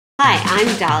Hi,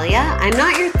 I'm Dahlia. I'm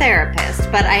not your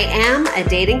therapist, but I am a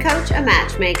dating coach, a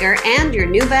matchmaker, and your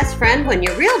new best friend when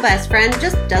your real best friend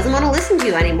just doesn't want to listen to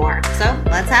you anymore. So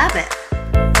let's have it.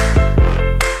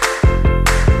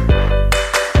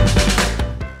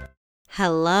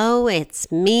 Hello,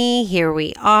 it's me. Here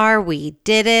we are. We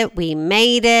did it. We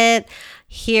made it.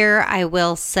 Here I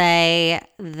will say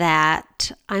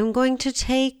that I'm going to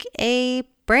take a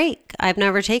break. I've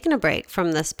never taken a break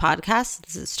from this podcast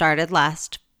since it started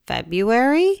last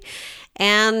February.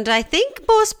 And I think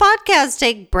most podcasts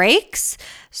take breaks.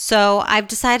 So I've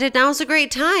decided now is a great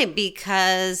time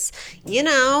because,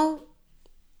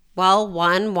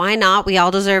 one, why not? We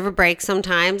all deserve a break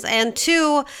sometimes. And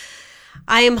two,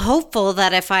 I am hopeful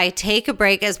that if I take a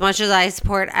break, as much as I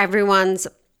support everyone's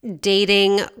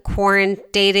dating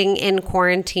in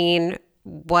quarantine,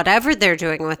 whatever they're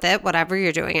doing with it, whatever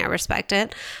you're doing, I respect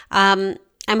it.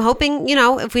 I'm hoping,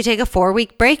 if we take a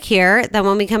 4-week break here, then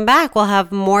when we come back, we'll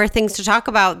have more things to talk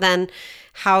about than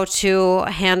how to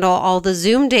handle all the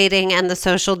Zoom dating and the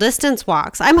social distance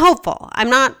walks. I'm hopeful. I'm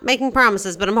not making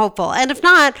promises, but I'm hopeful. And if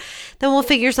not, then we'll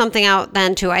figure something out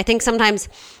then too. I think sometimes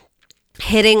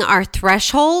hitting our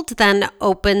threshold then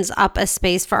opens up a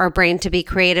space for our brain to be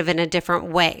creative in a different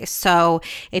way. So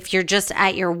if you're just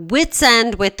at your wit's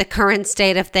end with the current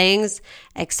state of things,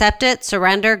 accept it,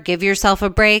 surrender, give yourself a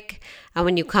break. And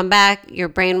when you come back, your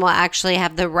brain will actually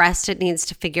have the rest it needs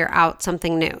to figure out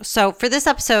something new. So for this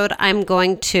episode, I'm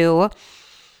going to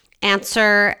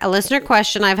answer a listener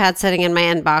question I've had sitting in my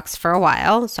inbox for a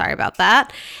while. Sorry about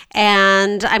that.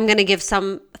 And I'm going to give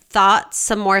some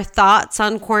more thoughts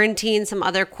on quarantine, some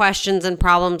other questions and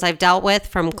problems I've dealt with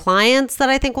from clients that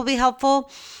I think will be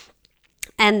helpful.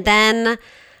 And then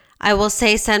I will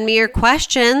say, send me your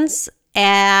questions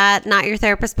at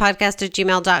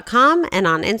notyourtherapistpodcast@gmail.com and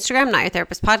on Instagram, Not Your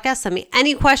Therapist Podcast. Send me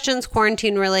any questions,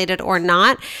 quarantine related or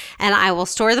not, and I will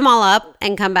store them all up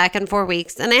and come back in 4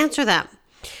 weeks and answer them,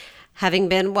 having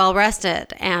been well rested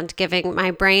and giving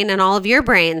my brain and all of your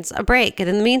brains a break. And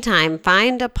in the meantime,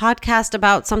 find a podcast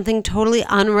about something totally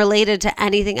unrelated to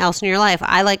anything else in your life.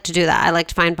 I like to do that. I like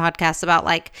to find podcasts about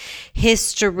like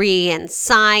history and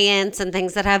science and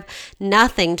things that have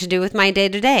nothing to do with my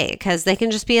day-to-day because they can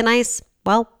just be a nice,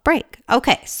 break.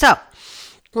 Okay, so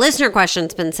listener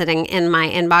question's been sitting in my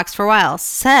inbox for a while.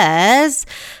 Says,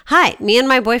 hi, me and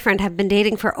my boyfriend have been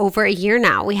dating for over a year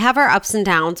now. We have our ups and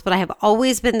downs, but I have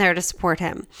always been there to support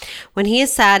him. When he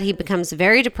is sad, he becomes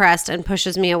very depressed and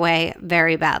pushes me away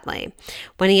very badly.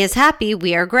 When he is happy,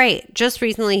 we are great. Just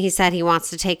recently, he said he wants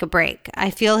to take a break.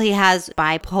 I feel he has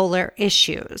bipolar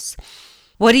issues.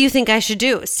 What do you think I should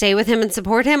do? Stay with him and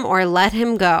support him or let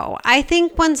him go? I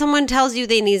think when someone tells you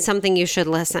they need something, you should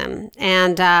listen.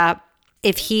 And,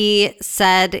 if he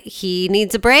said he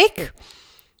needs a break,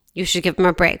 you should give him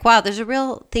a break. Wow, there's a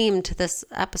real theme to this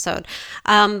episode.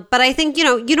 But I think, you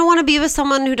don't want to be with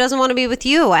someone who doesn't want to be with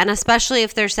you. And especially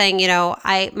if they're saying,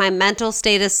 my mental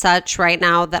state is such right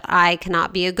now that I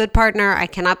cannot be a good partner. I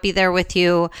cannot be there with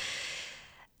you.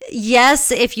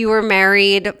 Yes, if you were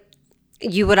married,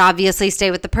 you would obviously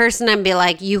stay with the person and be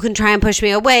like, you can try and push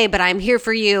me away, but I'm here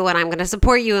for you and I'm going to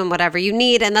support you in whatever you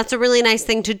need. And that's a really nice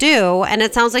thing to do. And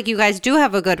it sounds like you guys do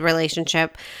have a good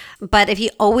relationship. But if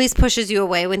he always pushes you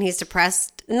away when he's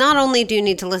depressed, not only do you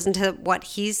need to listen to what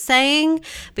he's saying,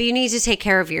 but you need to take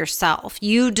care of yourself.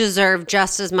 You deserve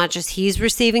just as much as he's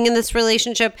receiving in this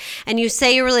relationship. And you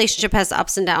say your relationship has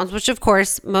ups and downs, which of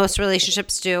course most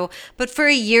relationships do. But for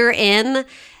a year in,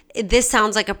 this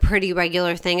sounds like a pretty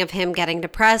regular thing of him getting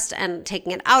depressed and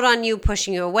taking it out on you,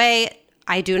 pushing you away.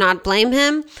 I do not blame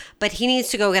him, but he needs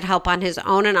to go get help on his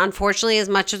own. And unfortunately, as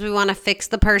much as we want to fix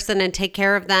the person and take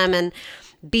care of them and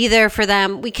be there for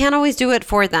them, we can't always do it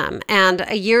for them. And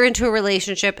a year into a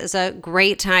relationship is a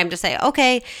great time to say,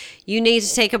 okay, you need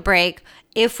to take a break.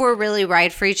 If we're really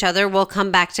right for each other, we'll come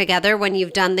back together when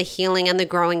you've done the healing and the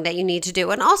growing that you need to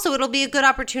do. And also, it'll be a good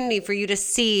opportunity for you to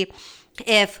see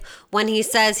if when he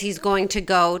says he's going to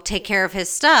go take care of his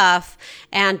stuff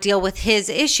and deal with his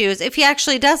issues, if he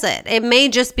actually does it. It may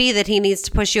just be that he needs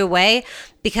to push you away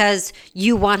because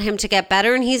you want him to get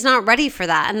better and he's not ready for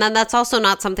that. And then that's also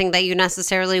not something that you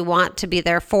necessarily want to be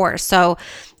there for. So,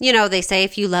 they say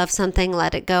if you love something,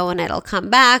 let it go and it'll come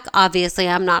back. Obviously,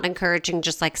 I'm not encouraging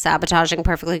just like sabotaging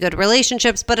perfectly good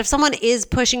relationships. But if someone is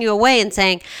pushing you away and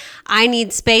saying, I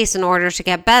need space in order to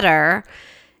get better,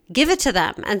 give it to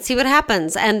them and see what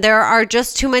happens. And there are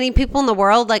just too many people in the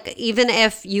world. Like, even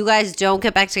if you guys don't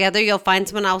get back together, you'll find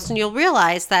someone else and you'll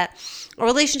realize that a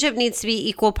relationship needs to be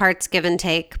equal parts give and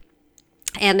take.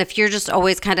 And if you're just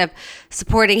always kind of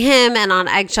supporting him and on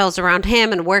eggshells around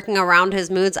him and working around his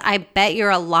moods, I bet you're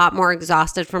a lot more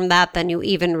exhausted from that than you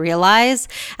even realize.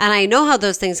 And I know how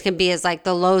those things can be, is like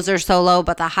the lows are so low,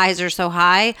 but the highs are so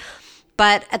high.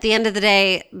 But at the end of the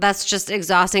day, that's just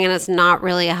exhausting, and it's not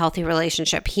really a healthy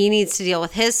relationship. He needs to deal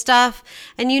with his stuff,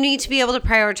 and you need to be able to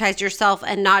prioritize yourself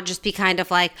and not just be kind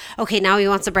of like, okay, now he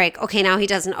wants a break. Okay, now he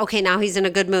doesn't. Okay, now he's in a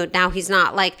good mood. Now he's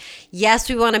not. Like, yes,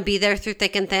 we want to be there through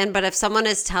thick and thin, but if someone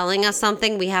is telling us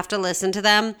something, we have to listen to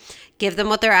them, give them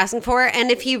what they're asking for. And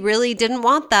if he really didn't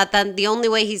want that, then the only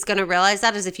way he's going to realize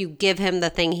that is if you give him the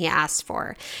thing he asked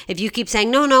for. If you keep saying,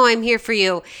 no, I'm here for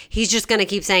you, he's just going to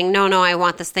keep saying, no, I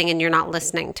want this thing, and you're not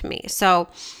listening to me. So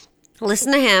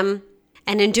listen to him.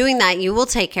 And in doing that, you will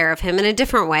take care of him in a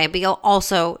different way, but you'll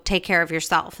also take care of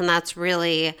yourself. And that's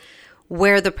really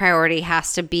where the priority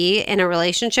has to be in a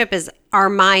relationship, is, are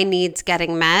my needs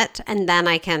getting met? And then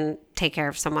I can take care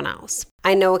of someone else.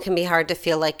 I know it can be hard to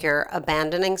feel like you're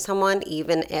abandoning someone,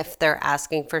 even if they're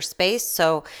asking for space.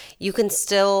 So you can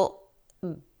still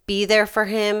be there for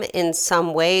him in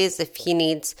some ways if he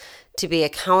needs to be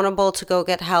accountable to go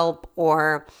get help,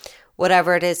 or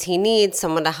whatever it is he needs,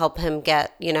 someone to help him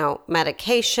get,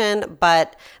 medication.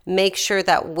 But make sure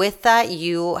that with that,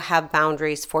 you have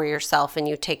boundaries for yourself and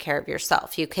you take care of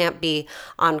yourself. You can't be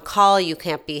on call. You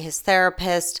can't be his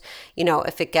therapist.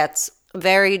 If it gets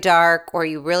very dark or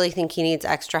you really think he needs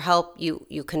extra help,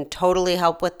 you can totally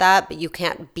help with that, but you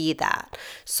can't be that.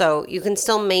 So you can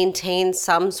still maintain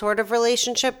some sort of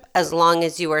relationship as long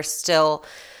as you are still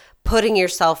putting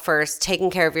yourself first,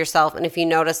 taking care of yourself. And if you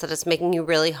notice that it's making you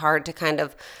really hard to kind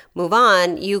of move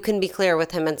on, you can be clear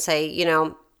with him and say,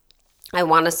 I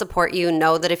want to support you.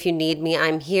 Know that if you need me,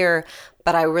 I'm here,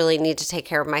 but I really need to take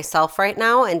care of myself right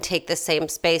now and take the same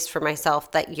space for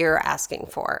myself that you're asking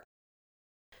for.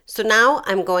 So now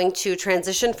I'm going to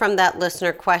transition from that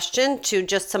listener question to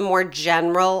just some more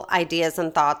general ideas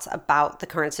and thoughts about the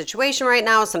current situation right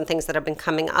now, some things that have been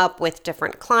coming up with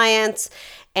different clients,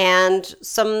 and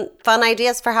some fun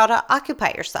ideas for how to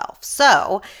occupy yourself.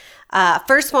 So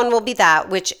first one will be that,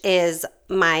 which is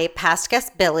my past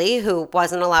guest, Billy, who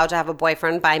wasn't allowed to have a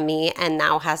boyfriend by me and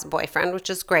now has a boyfriend, which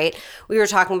is great. We were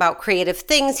talking about creative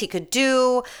things he could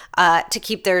do to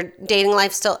keep their dating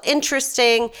life still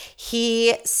interesting.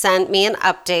 He sent me an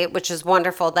update, which is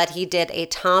wonderful, that he did a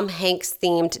Tom Hanks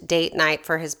themed date night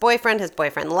for his boyfriend. His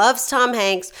boyfriend loves Tom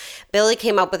Hanks. Billy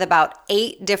came up with about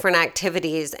 8 different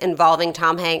activities involving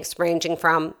Tom Hanks, ranging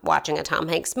from watching a Tom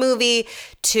Hanks movie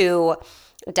to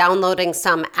downloading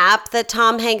some app that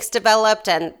Tom Hanks developed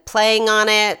and playing on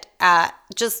it.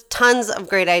 Just tons of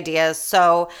great ideas.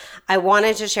 So I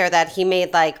wanted to share that. He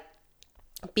made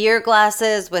beer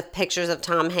glasses with pictures of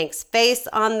Tom Hanks' face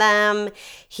on them.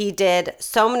 He did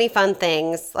so many fun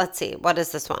things. Let's see, what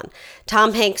is this one?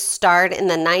 Tom Hanks starred in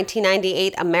the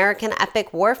 1998 American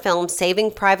epic war film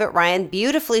Saving Private Ryan,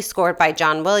 beautifully scored by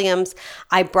John Williams.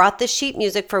 I brought the sheet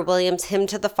music for Williams' Hymn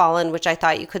to the Fallen, which I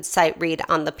thought you could sight read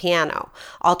on the piano.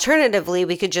 Alternatively,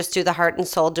 we could just do the Heart and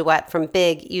Soul duet from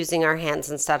Big using our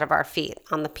hands instead of our feet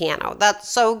on the piano. That's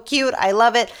so cute. I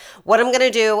love it. What I'm going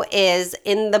to do is,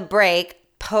 in the break,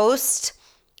 post,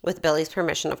 with Billy's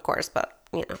permission, of course, but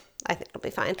I think it'll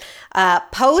be fine.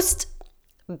 Post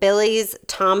Billy's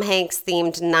Tom Hanks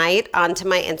themed night onto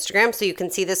my Instagram so you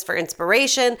can see this for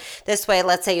inspiration. This way,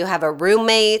 let's say you have a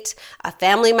roommate, a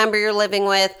family member you're living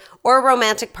with, or a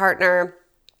romantic partner,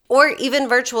 or even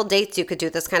virtual dates, you could do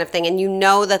this kind of thing. And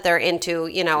that they're into,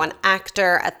 an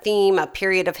actor, a theme, a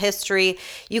period of history.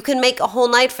 You can make a whole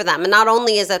night for them. And not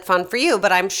only is it fun for you,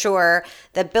 but I'm sure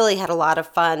that Billy had a lot of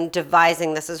fun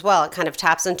devising this as well. It kind of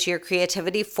taps into your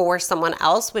creativity for someone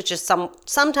else, which is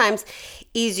sometimes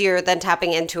easier than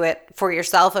tapping into it for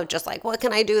yourself of just what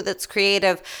can I do that's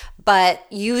creative, but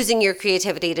using your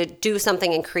creativity to do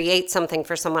something and create something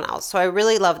for someone else. So I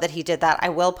really love that he did that. I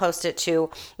will post it to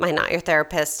my Not Your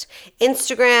Therapist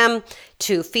Instagram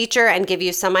to feature and give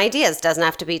you some ideas. Doesn't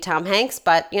have to be Tom Hanks,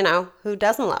 but who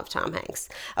doesn't love Tom Hanks?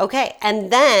 Okay,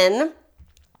 and then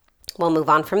we'll move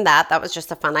on from that. That was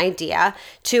just a fun idea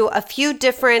to a few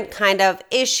different kind of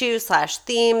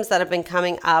issues/themes that have been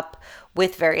coming up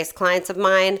with various clients of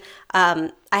mine.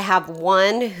 I have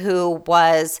one who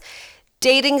was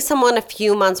dating someone a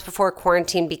few months before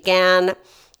quarantine began.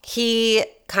 He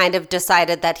kind of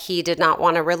decided that he did not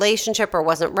want a relationship or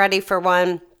wasn't ready for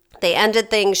one. They ended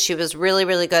things. She was really,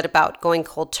 really good about going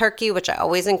cold turkey, which I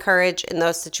always encourage in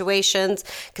those situations,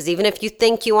 because even if you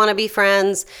think you want to be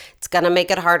friends, it's going to make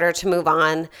it harder to move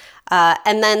on.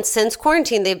 And then since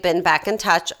quarantine, they've been back in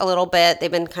touch a little bit.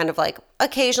 They've been kind of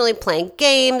occasionally playing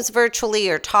games virtually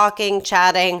or talking,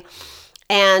 chatting.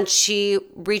 And she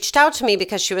reached out to me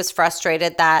because she was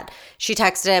frustrated that she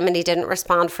texted him and he didn't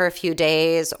respond for a few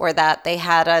days, or that they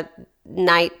had a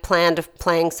night planned of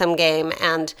playing some game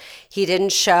and he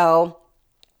didn't show.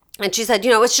 And she said,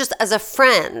 it's just as a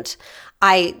friend,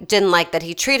 I didn't like that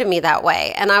he treated me that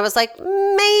way. And I was like,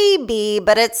 maybe,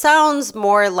 but it sounds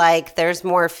more like there's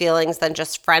more feelings than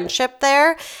just friendship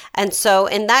there. And so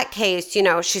in that case,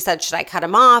 she said, should I cut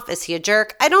him off? Is he a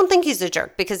jerk? I don't think he's a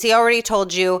jerk, because he already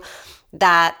told you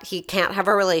that he can't have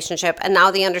a relationship. And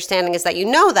now the understanding is that you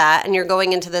know that, and you're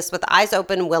going into this with eyes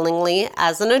open, willingly,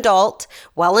 as an adult,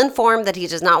 well informed that he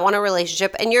does not want a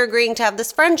relationship, and you're agreeing to have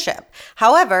this friendship.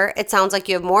 However, it sounds like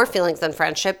you have more feelings than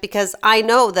friendship, because I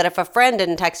know that if a friend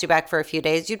didn't text you back for a few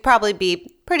days, you'd probably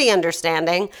be pretty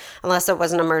understanding, unless it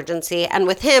was an emergency. And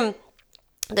with him,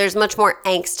 there's much more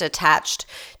angst attached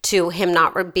to him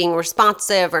not being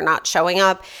responsive or not showing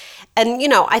up. And,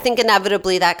 I think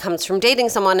inevitably that comes from dating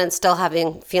someone and still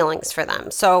having feelings for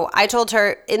them. So I told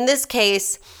her, in this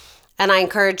case, and I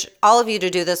encourage all of you to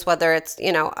do this, whether it's,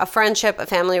 a friendship, a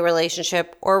family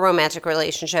relationship, or a romantic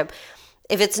relationship,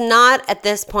 if it's not at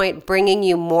this point bringing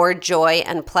you more joy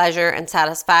and pleasure and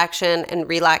satisfaction and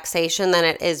relaxation than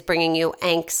it is bringing you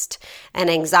angst and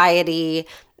anxiety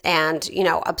and,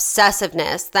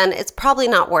 obsessiveness, then it's probably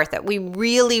not worth it. We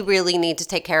really, really need to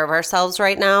take care of ourselves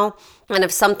right now. And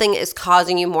if something is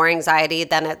causing you more anxiety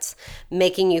than it's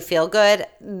making you feel good,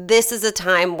 this is a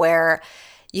time where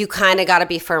you kind of got to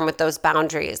be firm with those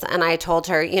boundaries. And I told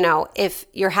her, if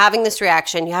you're having this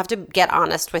reaction, you have to get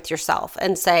honest with yourself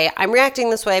and say, I'm reacting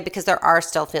this way because there are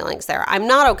still feelings there. I'm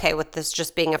not okay with this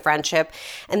just being a friendship.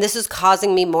 And this is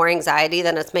causing me more anxiety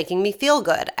than it's making me feel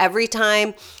good. Every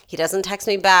time he doesn't text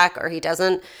me back or he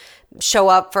doesn't show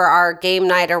up for our game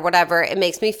night or whatever, it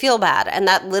makes me feel bad. And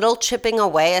that little chipping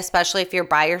away, especially if you're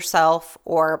by yourself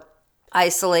or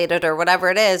isolated or whatever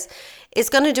it is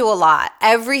going to do a lot.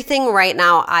 Everything right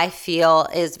now, I feel,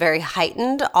 is very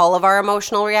heightened, all of our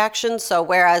emotional reactions. So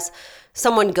whereas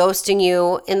someone ghosting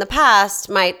you in the past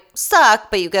might suck,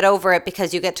 but you get over it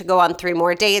because you get to go on 3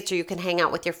 more dates, or you can hang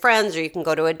out with your friends, or you can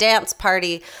go to a dance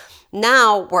party.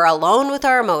 Now we're alone with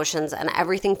our emotions and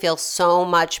everything feels so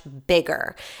much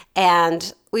bigger.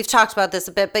 And we've talked about this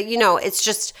a bit, but it's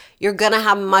just, you're going to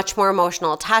have much more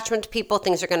emotional attachment to people.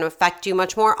 Things are going to affect you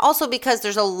much more. Also because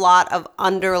there's a lot of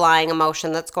underlying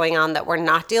emotion that's going on that we're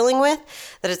not dealing with,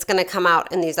 that it's going to come out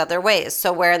in these other ways.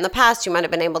 So where in the past you might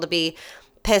have been able to be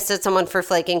pissed at someone for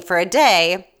flaking for a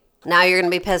day, now you're going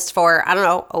to be pissed for,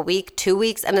 a week, 2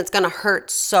 weeks, and it's going to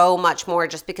hurt so much more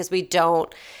just because we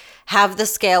don't have the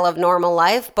scale of normal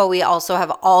life, but we also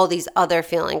have all these other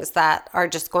feelings that are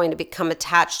just going to become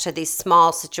attached to these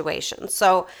small situations.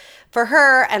 So for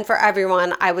her and for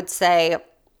everyone, I would say,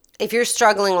 if you're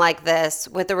struggling like this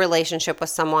with a relationship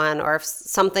with someone, or if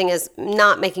something is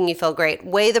not making you feel great,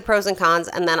 weigh the pros and cons.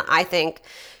 And then I think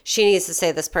she needs to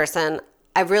say to this person,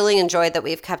 I've really enjoyed that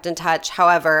we've kept in touch.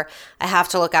 However, I have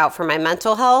to look out for my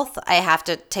mental health. I have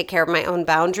to take care of my own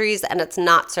boundaries, and it's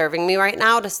not serving me right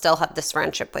now to still have this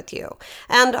friendship with you.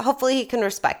 And hopefully he can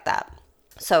respect that.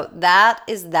 So that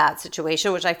is that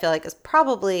situation, which I feel like is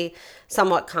probably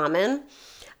somewhat common.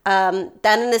 Then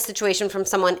in this situation from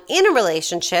someone in a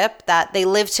relationship that they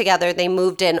lived together, they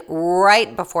moved in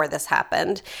right before this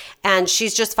happened, and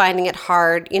she's just finding it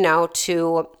hard,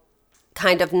 to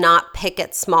kind of not pick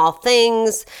at small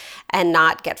things and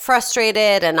not get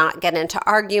frustrated and not get into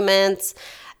arguments.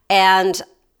 And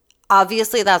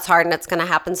obviously that's hard, and it's going to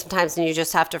happen sometimes, and you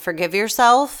just have to forgive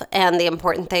yourself. And the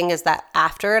important thing is that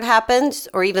after it happens,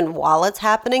 or even while it's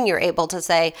happening, you're able to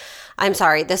say, I'm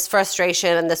sorry, this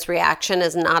frustration and this reaction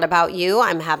is not about you.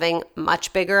 I'm having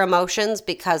much bigger emotions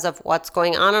because of what's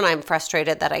going on, and I'm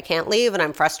frustrated that I can't leave, and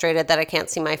I'm frustrated that I can't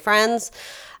see my friends.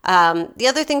 The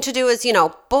other thing to do is,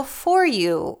 before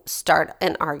you start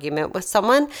an argument with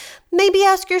someone, maybe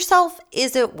ask yourself,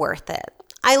 is it worth it?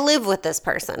 I live with this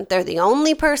person. They're the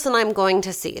only person I'm going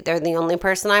to see. They're the only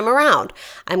person I'm around.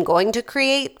 I'm going to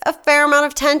create a fair amount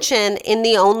of tension in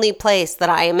the only place that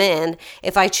I am in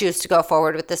if I choose to go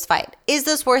forward with this fight. Is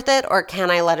this worth it, or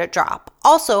can I let it drop?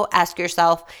 Also, ask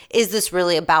yourself, is this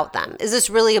really about them? Is this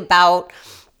really about,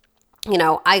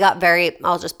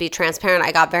 I'll just be transparent,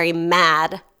 I got very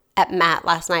mad at Matt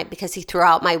last night because he threw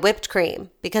out my whipped cream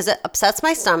because it upsets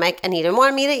my stomach and he didn't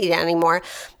want me to eat it anymore.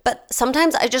 But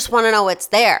sometimes I just want to know it's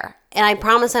there, and I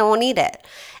promise I won't eat it.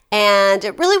 And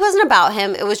it really wasn't about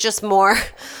him. It was just more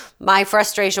my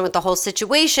frustration with the whole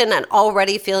situation and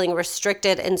already feeling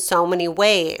restricted in so many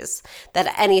ways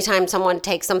that anytime someone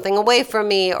takes something away from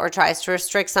me or tries to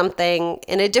restrict something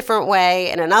in a different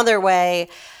way, in another way,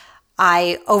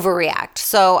 I overreact.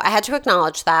 So I had to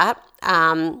acknowledge that.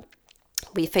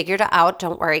 We figured it out.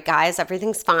 Don't worry, guys.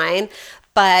 Everything's fine.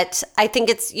 But I think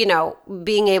it's,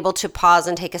 being able to pause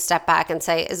and take a step back and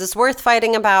say, is this worth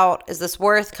fighting about? Is this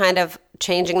worth kind of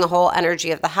changing the whole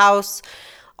energy of the house?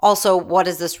 Also, what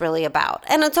is this really about?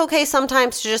 And it's okay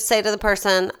sometimes to just say to the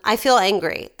person, I feel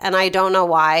angry and I don't know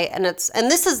why. And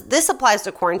this applies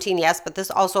to quarantine, yes, but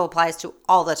this also applies to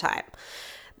all the time.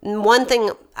 One thing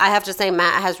I have to say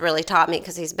Matt has really taught me,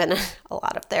 because he's been in a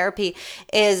lot of therapy,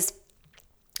 is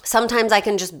sometimes I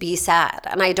can just be sad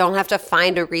and I don't have to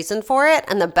find a reason for it.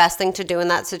 And the best thing to do in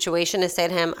that situation is say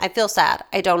to him, I feel sad.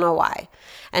 I don't know why.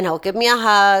 And he'll give me a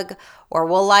hug, or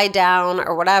we'll lie down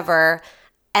or whatever.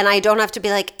 And I don't have to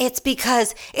be like, it's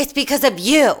because of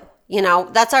you.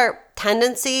 That's our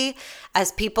tendency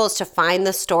as people, is to find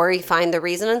the story, find the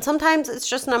reason. And sometimes it's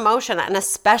just an emotion. And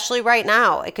especially right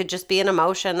now, it could just be an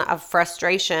emotion of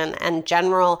frustration and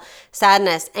general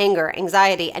sadness, anger,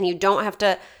 anxiety. And you don't have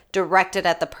to direct it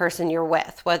at the person you're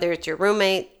with, whether it's your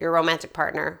roommate, your romantic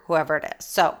partner, whoever it is.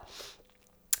 So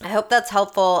I hope that's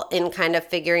helpful in kind of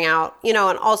figuring out, and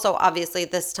also obviously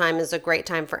this time is a great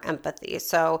time for empathy.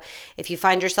 So if you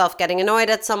find yourself getting annoyed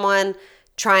at someone,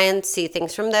 try and see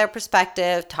things from their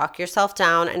perspective, talk yourself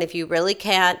down. And if you really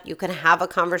can't, you can have a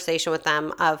conversation with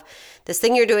them of, this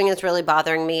thing you're doing is really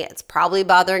bothering me. It's probably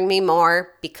bothering me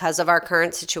more because of our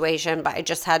current situation, but I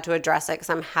just had to address it because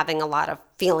I'm having a lot of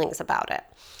feelings about it.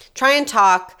 Try and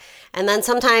talk. And then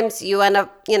sometimes you end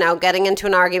up, getting into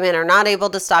an argument or not able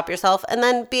to stop yourself, and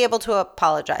then be able to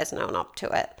apologize and own up to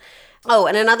it. Oh,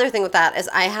 and another thing with that is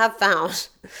I have found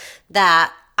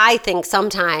that I think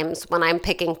sometimes when I'm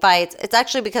picking fights, it's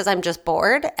actually because I'm just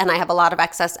bored and I have a lot of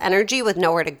excess energy with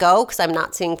nowhere to go because I'm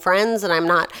not seeing friends and I'm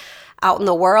not out in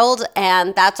the world.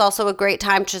 And that's also a great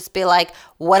time to just be like,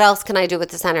 what else can I do with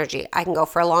this energy? I can go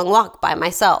for a long walk by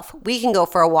myself. We can go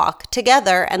for a walk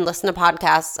together and listen to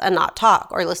podcasts and not talk,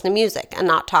 or listen to music and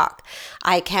not talk.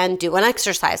 I can do an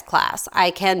exercise class.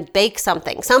 I can bake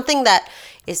something that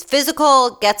is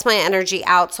physical, gets my energy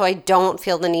out, so I don't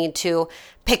feel the need to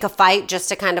pick a fight just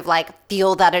to kind of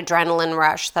feel that adrenaline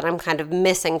rush that I'm kind of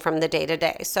missing from the day to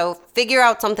day. So figure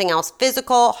out something else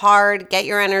physical, hard, get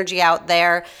your energy out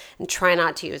there, and try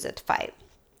not to use it to fight.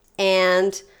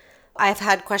 And I've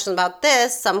had questions about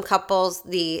this. Some couples,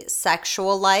 the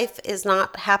sexual life is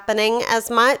not happening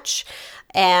as much.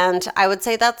 And I would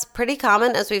say that's pretty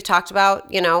common, as we've talked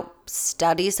about.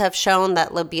 Studies have shown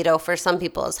that libido for some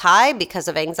people is high because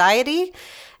of anxiety.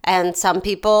 And some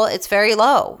people, it's very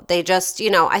low. They just,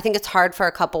 I think it's hard for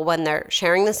a couple when they're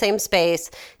sharing the same space,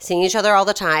 seeing each other all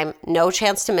the time, no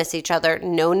chance to miss each other,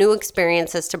 no new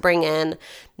experiences to bring in,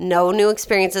 no new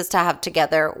experiences to have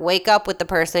together, wake up with the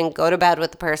person, go to bed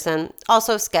with the person.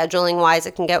 Also, scheduling wise,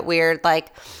 it can get weird.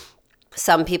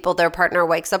 Some people, their partner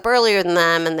wakes up earlier than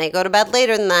them and they go to bed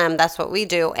later than them. That's what we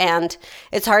do. And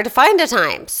it's hard to find a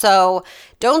time. So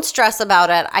don't stress about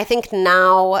it. I think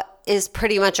now is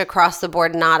pretty much across the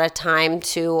board not a time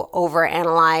to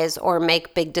overanalyze or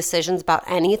make big decisions about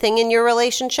anything in your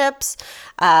relationships.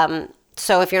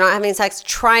 So if you're not having sex,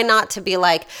 try not to be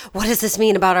like, what does this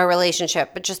mean about our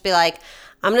relationship? But just be like,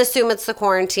 I'm going to assume it's the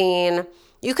quarantine.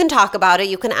 You can talk about it.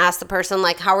 You can ask the person,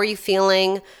 how are you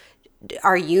feeling?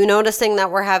 Are you noticing that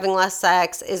we're having less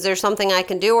sex? Is there something I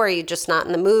can do? Or are you just not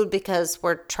in the mood because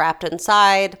we're trapped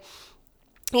inside?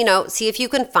 See if you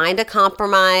can find a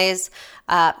compromise,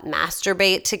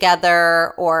 masturbate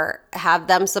together, or have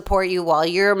them support you while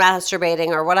you're masturbating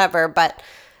or whatever. But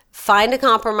find a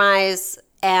compromise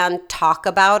and talk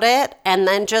about it, and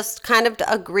then just kind of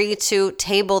agree to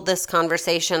table this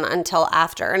conversation until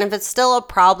after. And if it's still a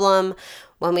problem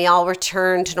when we all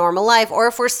return to normal life, or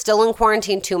if we're still in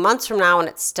quarantine 2 months from now and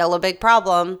it's still a big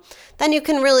problem, then you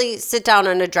can really sit down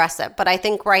and address it. But I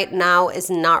think right now is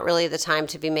not really the time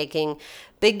to be making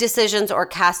big decisions or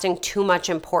casting too much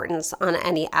importance on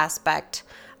any aspect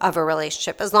of a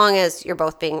relationship, as long as you're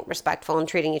both being respectful and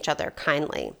treating each other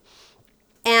kindly.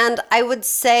 And I would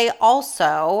say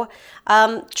also,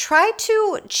 try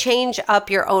to change up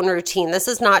your own routine. This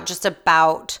is not just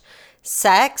about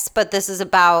sex, but this is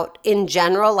about in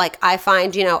general. I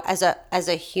find, as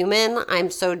a human, I'm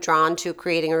so drawn to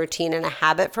creating a routine and a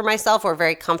habit for myself. We're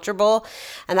very comfortable.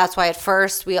 And that's why at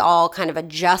first we all kind of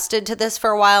adjusted to this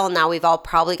for a while. And now we've all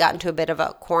probably gotten to a bit of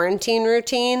a quarantine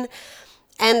routine.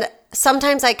 And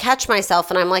sometimes I catch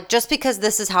myself and I'm like, just because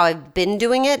this is how I've been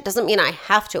doing it doesn't mean I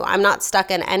have to. I'm not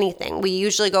stuck in anything. We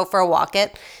usually go for a walk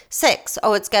at 6.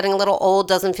 Oh, it's getting a little old,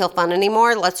 doesn't feel fun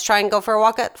anymore. Let's try and go for a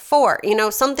walk at 4.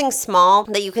 Something small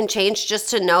that you can change, just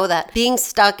to know that being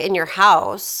stuck in your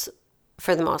house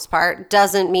for the most part,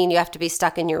 doesn't mean you have to be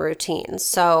stuck in your routine.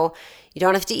 So you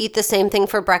don't have to eat the same thing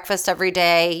for breakfast every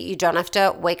day. You don't have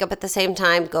to wake up at the same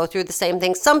time, go through the same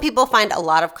thing. Some people find a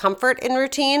lot of comfort in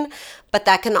routine, but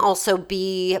that can also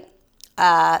be,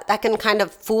 that can kind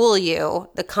of fool you,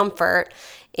 the comfort,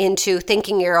 into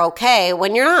thinking you're okay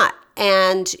when you're not.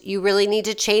 And you really need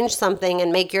to change something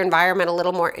and make your environment a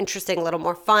little more interesting, a little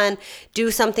more fun.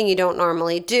 Do something you don't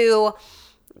normally do.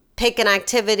 Pick an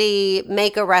activity,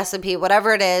 make a recipe,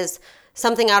 whatever it is,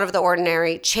 something out of the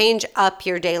ordinary. Change up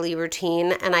your daily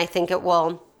routine, and I think it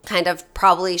will kind of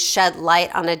probably shed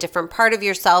light on a different part of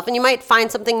yourself, and you might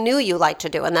find something new you like to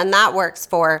do, and then that works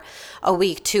for a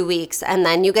week, 2 weeks, and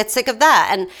then you get sick of that.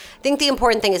 And I think the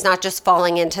important thing is not just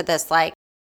falling into this like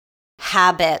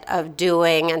habit of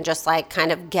doing and just like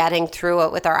kind of getting through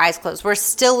it with our eyes closed. We're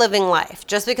still living life.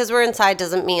 Just because we're inside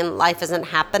doesn't mean life isn't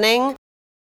happening.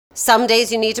 Some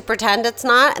days you need to pretend it's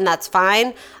not, and that's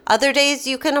fine. Other days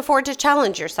you can afford to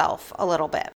challenge yourself a little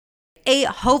bit. A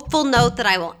hopeful note that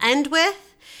I will end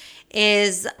with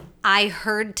is I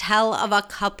heard tell of a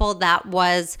couple that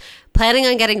was planning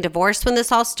on getting divorced when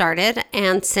this all started.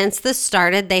 And since this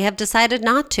started, they have decided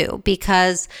not to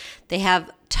because they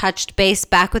have touched base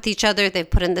back with each other. They've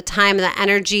put in the time and the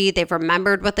energy. They've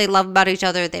remembered what they love about each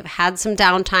other. They've had some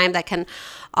downtime that can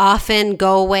often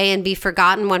go away and be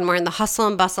forgotten when we're in the hustle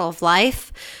and bustle of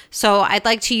life. So I'd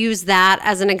like to use that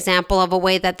as an example of a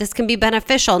way that this can be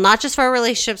beneficial, not just for our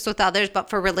relationships with others, but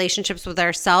for relationships with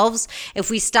ourselves. If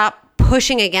we stop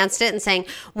pushing against it and saying,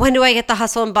 when do I get the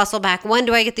hustle and bustle back? When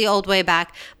do I get the old way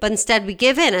back? But instead we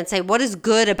give in and say, what is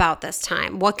good about this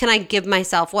time? What can I give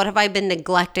myself? What have I been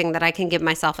neglecting that I can give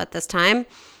myself at this time?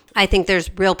 I think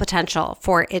there's real potential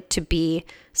for it to be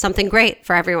something great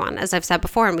for everyone, as I've said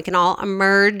before, and we can all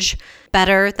emerge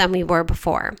better than we were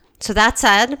before. So that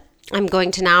said, I'm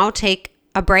going to now take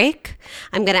a break.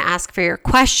 I'm going to ask for your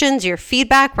questions, your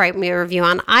feedback. Write me a review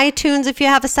on iTunes if you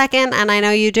have a second, and I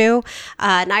know you do.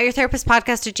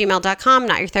 NotYourTherapistPodcast@gmail.com,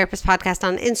 NotYourTherapistPodcast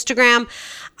on Instagram.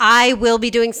 I will be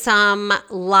doing some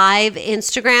live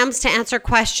Instagrams to answer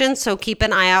questions, so keep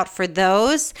an eye out for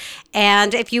those.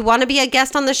 And if you want to be a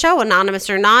guest on the show, anonymous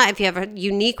or not, if you have a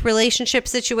unique relationship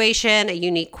situation, a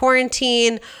unique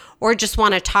quarantine, or just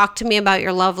want to talk to me about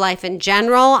your love life in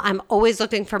general, I'm always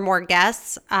looking for more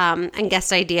guests and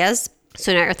guest ideas.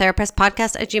 So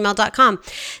NotYourTherapistPodcast@gmail.com.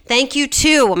 Thank you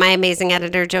to my amazing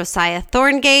editor, Josiah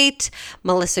Thorngate,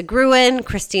 Melissa Gruen,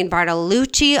 Christine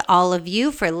Bartolucci, all of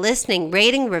you for listening,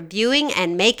 rating, reviewing,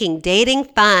 and making dating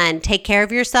fun. Take care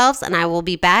of yourselves, and I will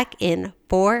be back in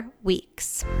 4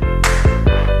 weeks.